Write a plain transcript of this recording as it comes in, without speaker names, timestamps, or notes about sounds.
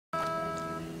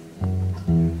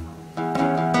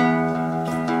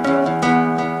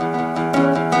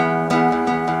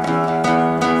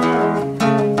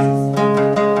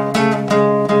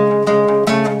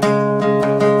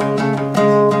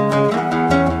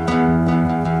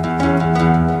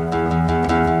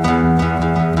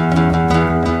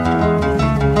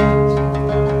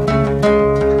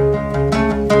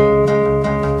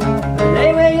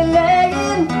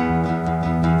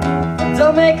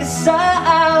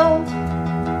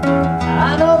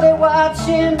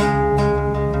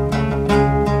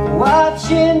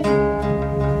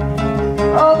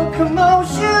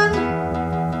commotion,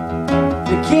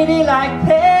 the kitty like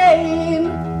pain,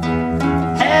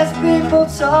 has people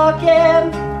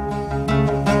talking.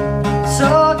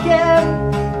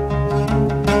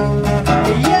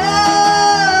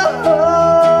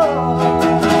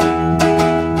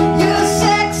 Your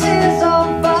sex is on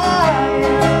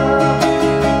fire.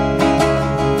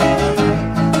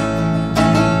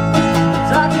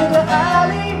 Talk in the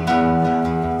alley,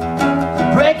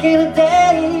 breaking a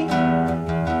day.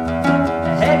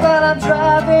 Hey, while I'm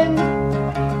driving,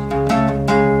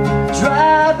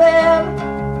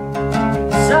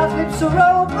 soft lips are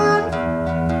open,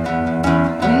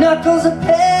 knuckles are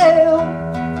pale.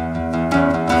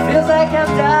 Feels like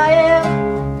I'm dying.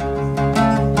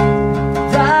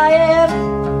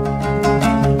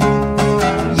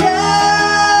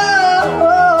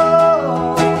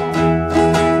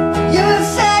 Your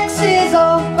sex is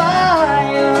on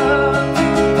fire.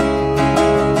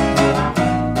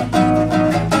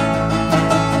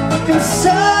 And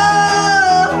so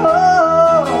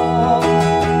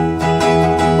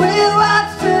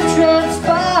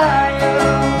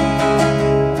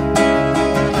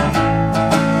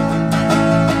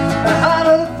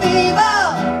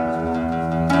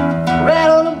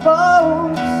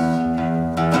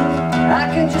I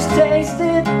can just taste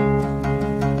it,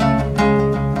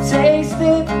 taste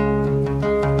it.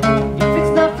 If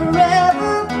it's not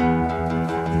forever,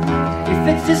 if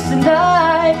it's just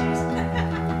tonight,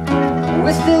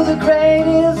 we're still the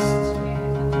greatest,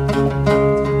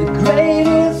 the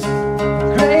greatest,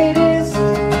 greatest.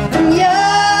 And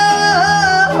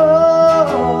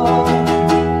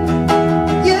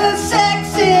your sex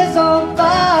is on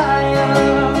fire.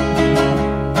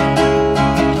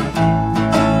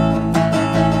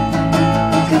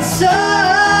 So